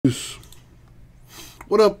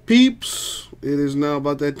What up, peeps? It is now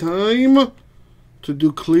about that time to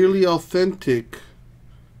do Clearly Authentic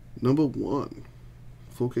 #1,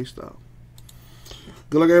 full case style.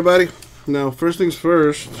 Good luck, everybody. Now, first things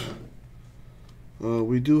first,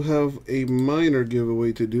 we do have a minor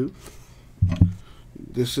giveaway to do.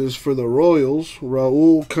 This is for the Royals.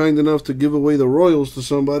 Raul, kind enough to give away the Royals to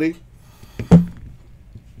somebody.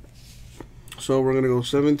 So we're going to go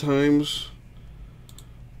 7 times.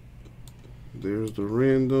 There's the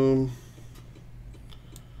random.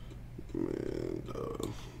 And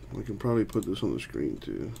I can probably put this on the screen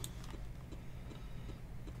too.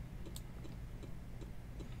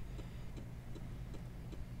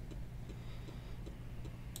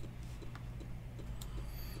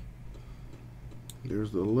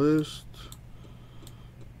 There's the list.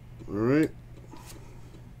 All right.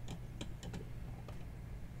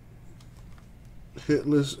 Hit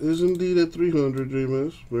list is indeed at 300,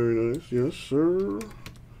 JMS. Very nice. Yes, sir.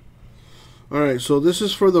 Alright, so this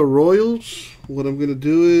is for the Royals. What I'm going to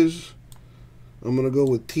do is I'm going to go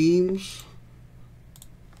with teams.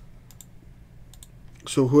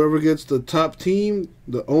 So whoever gets the top team,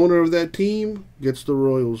 the owner of that team, gets the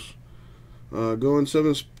Royals. Going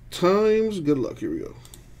 7 times. Good luck. Here we go.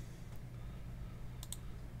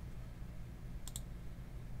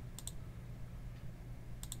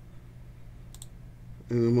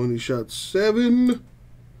 And the money shot 7.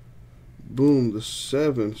 Boom, the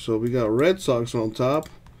 7. So we got Red Sox on top.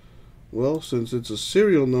 Well, since it's a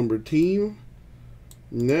serial number team,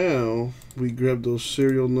 now we grab those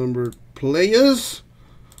serial number players.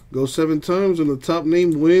 Go 7 times, and the top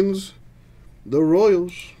name wins the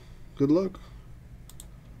Royals. Good luck.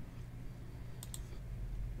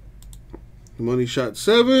 The money shot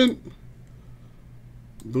 7.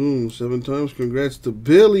 Boom, 7 times. Congrats to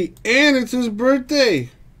Billy, and it's his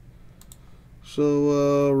birthday.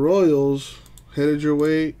 So, Royals headed your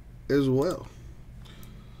way as well.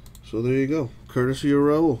 So, there you go. Courtesy of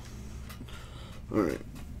Raul. Alright.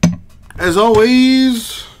 As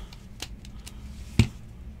always,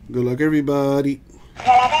 good luck, everybody. Good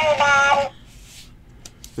luck, everybody.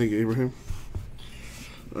 Thank you, Abraham.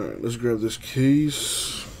 Alright, let's grab this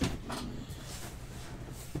case.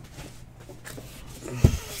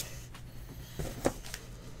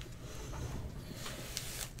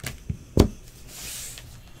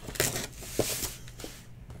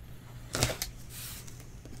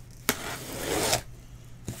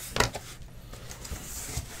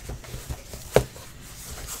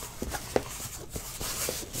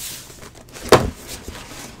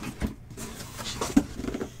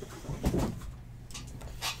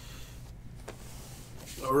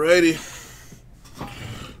 Alrighty.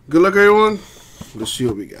 Good luck, everyone. Let's see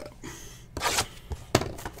what we got.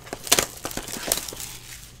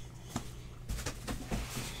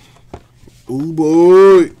 Oh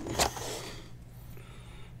boy.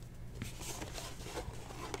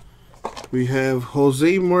 We have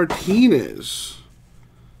Jose Martinez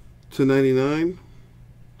 /99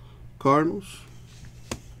 Cardinals.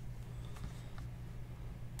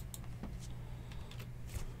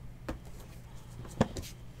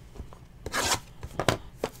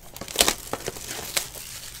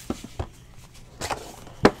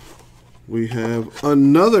 We have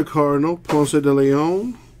another Cardinal, Ponce de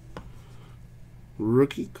Leon,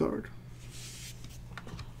 rookie card.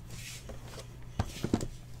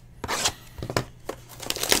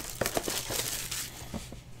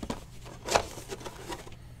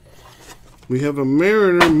 We have a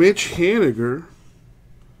Mariner, Mitch Haniger,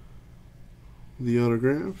 the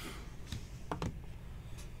autograph.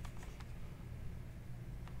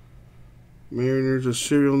 Mariners a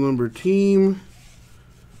serial number team.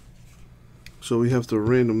 So we have to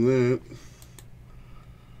random that.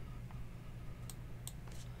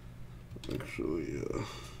 Actually,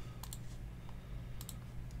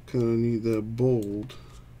 kind of need that bold.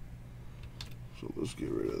 So let's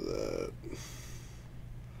get rid of that.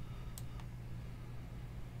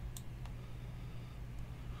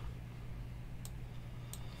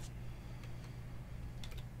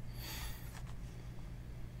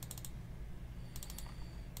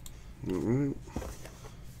 All right.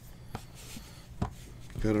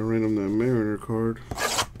 Gotta random that Mariner card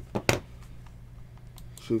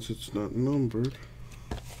since it's not numbered.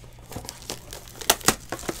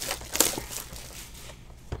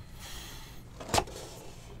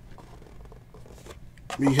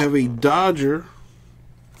 We have a Dodger,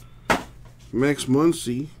 Max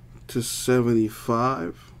Muncy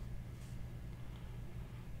 /75.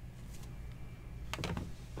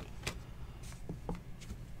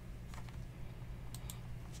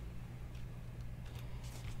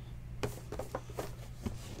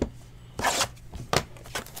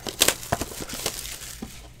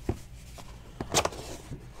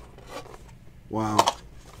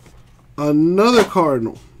 Another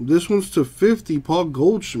Cardinal. This one's to 50, Paul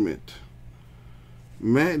Goldschmidt.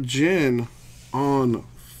 Matt Jen on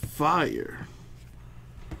fire.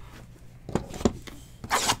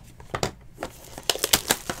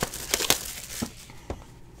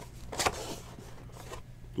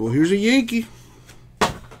 Well, here's a Yankee.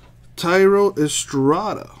 Tyro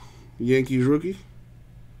Estrada. Yankees rookie.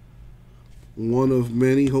 One of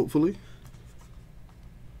many, hopefully.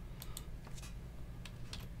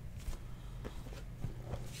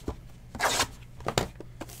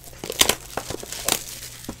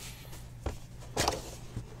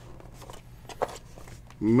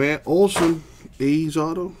 Matt Olson, A's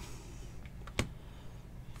auto.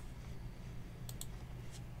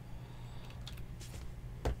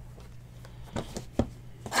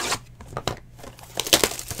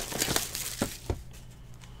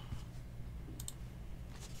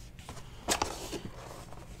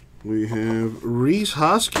 We have Rhys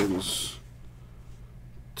Hoskins,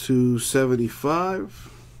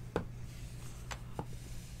 275,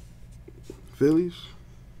 Phillies.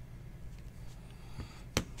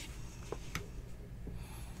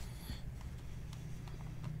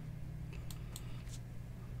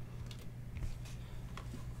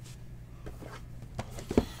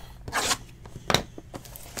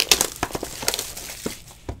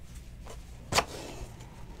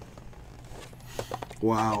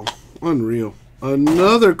 Wow, unreal.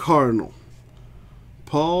 Another Cardinal,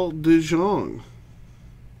 Paul DeJong.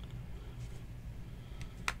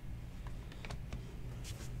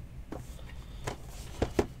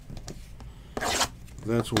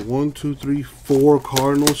 That's 1, 2, 3, 4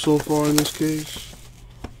 Cardinals so far in this case.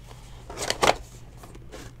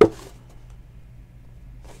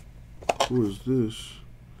 Who is this?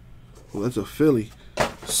 Well, that's a Philly.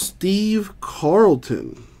 Steve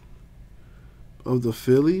Carlton of the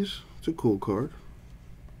Phillies. It's a cool card.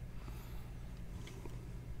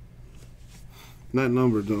 Not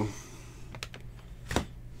numbered though.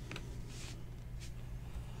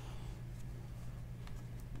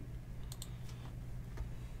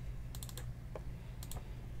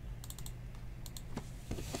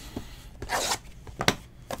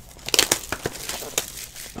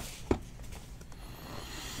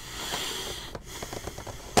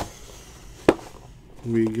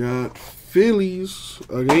 We got Phillies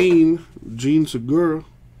again, Gene Segura.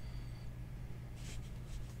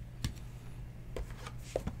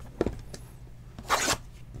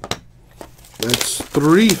 That's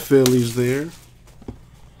 3 Phillies there.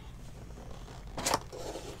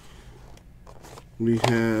 We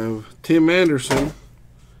have Tim Anderson,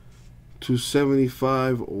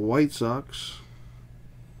 275 White Sox.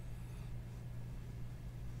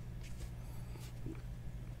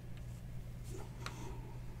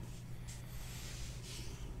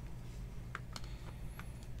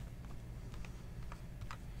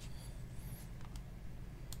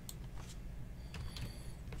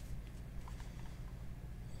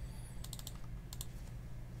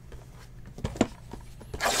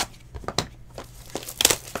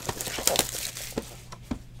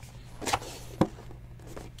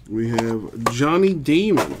 We have Johnny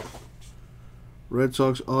Damon, Red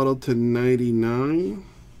Sox auto to 99.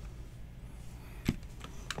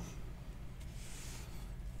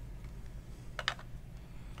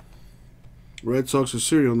 Red Sox is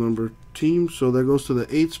serial number team, so that goes to the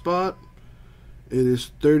 8th spot. It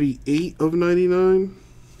is 38 of 99.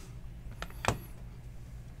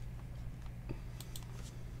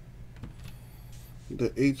 The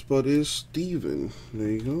 8th spot is Steven. There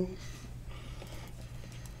you go.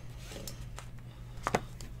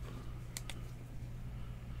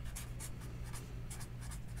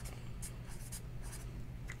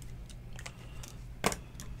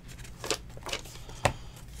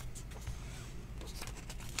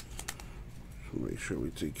 Make sure we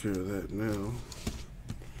take care of that now.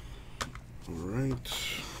 All right.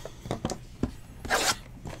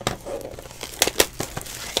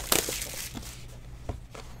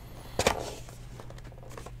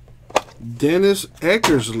 Dennis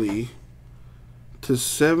Eckersley to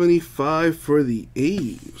 75 for the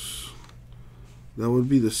A's. That would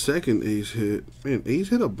be the 2nd A's hit. Man, A's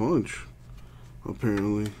hit a bunch,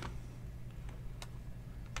 apparently.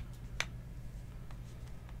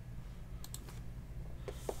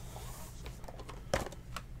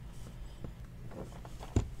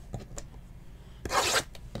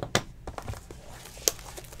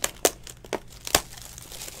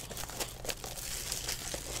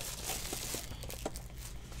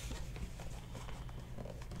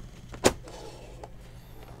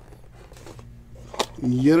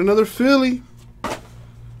 Yet another Philly.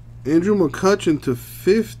 Andrew McCutchen to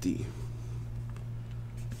 50.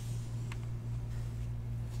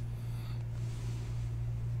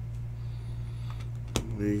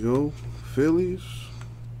 you go. Phillies.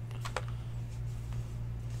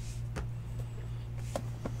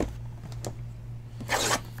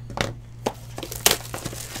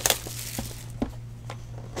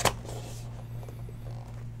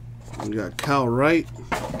 We got Cal Wright,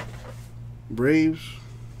 Braves.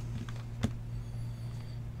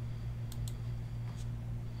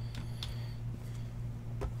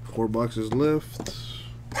 Four boxes left.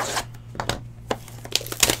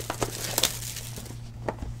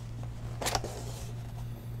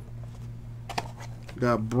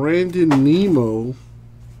 Got Brandon Nemo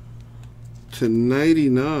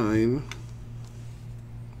 /99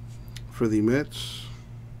 for the Mets.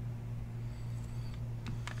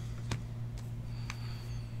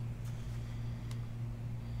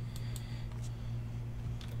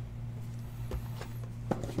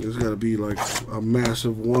 There's got to be like a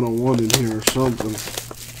massive one-on-one in here or something.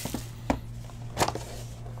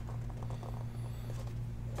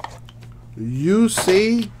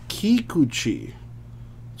 Yusei Kikuchi.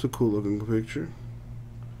 It's a cool looking picture.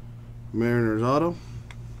 Mariners auto.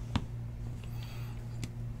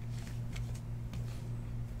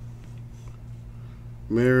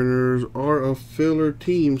 Mariners are a filler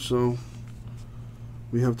team, so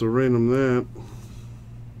we have to random that.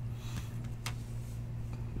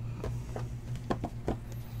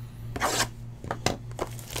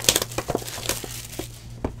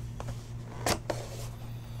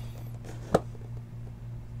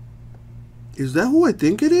 Is that who I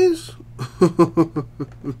think it is? I'm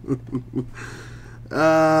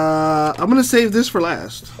gonna save this for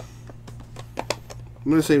last.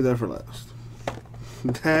 I'm gonna save that for last.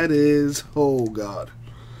 That is, oh god,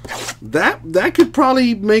 that could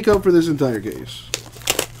probably make up for this entire case.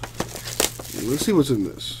 Let's see what's in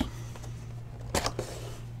this.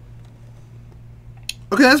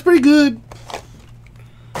 Okay, that's pretty good.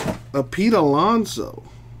 A Pete Alonso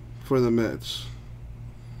for the Mets.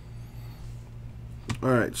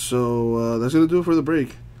 Alright, so that's going to do it for the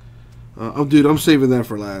break. Oh, dude, I'm saving that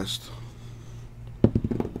for last.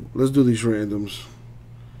 Let's do these randoms.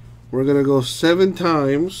 We're going to go 7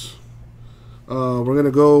 times. We're going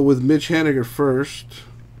to go with Mitch Haniger first,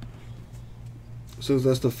 since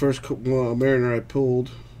that's the first Mariner I pulled.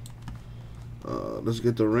 Let's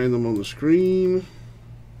get the random on the screen.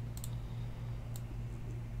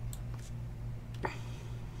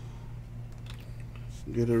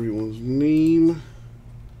 Get everyone's name.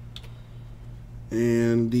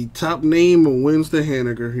 And the top name wins the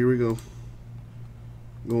Haniger. Here we go.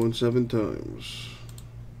 Going 7 times.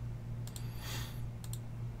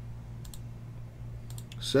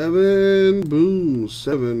 7. Boom.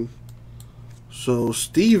 7. So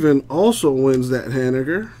Steven also wins that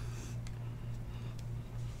Haniger.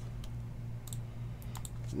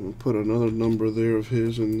 I'll put another number there of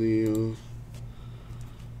his in the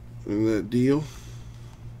in that deal.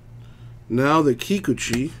 Now the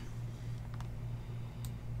Kikuchi.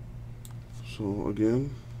 So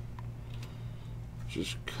again,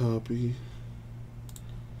 just copy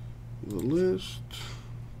the list,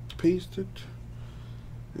 paste it,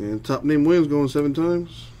 and top name wins going 7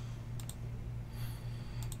 times.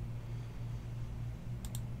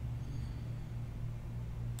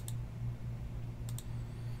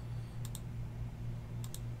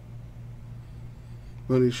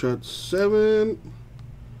 Money shot 7.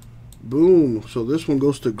 Boom. So this one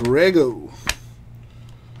goes to Grego.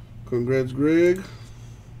 Congrats, Greg.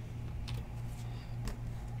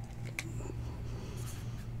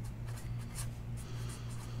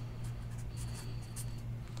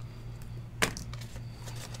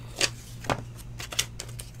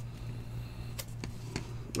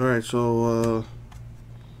 Alright, so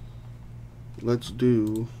let's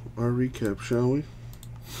do our recap, shall we?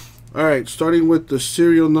 Alright, starting with the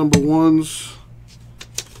serial number 1s.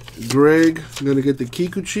 Greg, I'm going to get the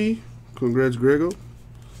Kikuchi. Congrats, Grego.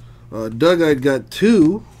 Doug-Eyed got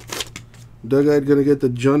 2. Doug-Eyed going to get the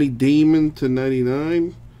Johnny Damon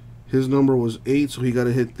 /99. His number was 8, so he got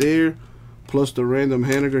a hit there. Plus the random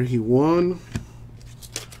Haniger, he won.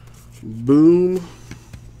 Boom.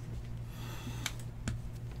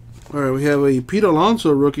 Alright, we have a Pete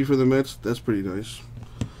Alonso rookie for the Mets. That's pretty nice.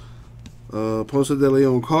 Ponce de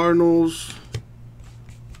Leon Cardinals.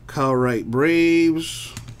 Cal Wright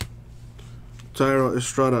Braves. Tyro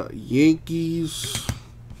Estrada Yankees.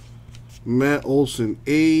 Matt Olson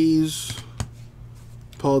A's.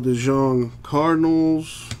 Paul DeJong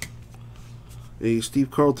Cardinals. A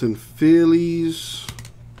Steve Carlton Phillies.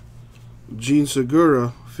 Gene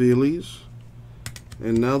Segura Phillies.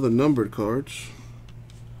 And now the numbered cards.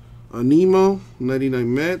 Nemo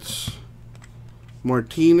 99 Mets.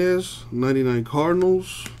 Martinez 99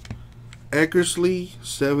 Cardinals. Eckersley,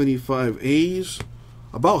 75 A's.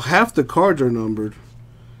 About half the cards are numbered.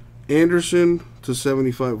 Anderson to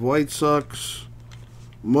 75 White Sox.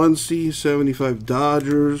 Muncy, 75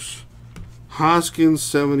 Dodgers. Hoskins,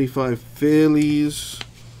 75 Phillies.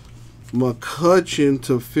 McCutchen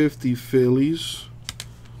to 50 Phillies.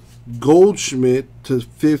 Goldschmidt to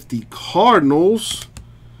 50 Cardinals.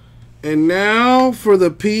 And now for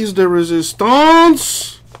the piece de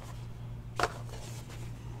resistance.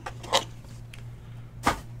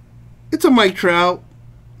 It's a Mike Trout.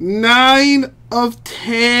 9 of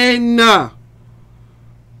 10.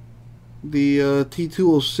 The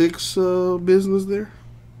T206 business there.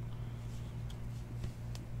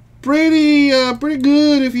 Pretty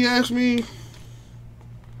good if you ask me.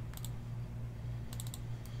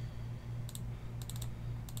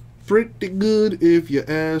 Pretty good if you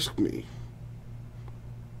ask me.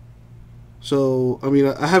 So, I mean,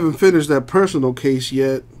 I haven't finished that personal case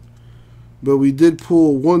yet, but we did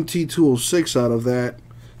pull one T206 out of that.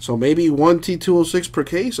 So maybe one T206 per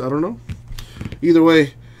case. I don't know. Either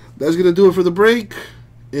way, that's going to do it for the break.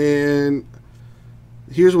 And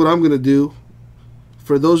here's what I'm going to do.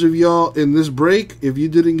 For those of y'all in this break, if you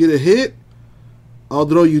didn't get a hit, I'll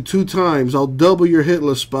throw you 2 times. I'll double your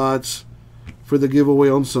hitless spots for the giveaway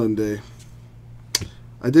on Sunday.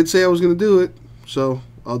 I did say I was going to do it, so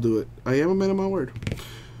I'll do it. I am a man of my word.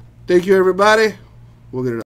 Thank you, everybody. We'll get it out.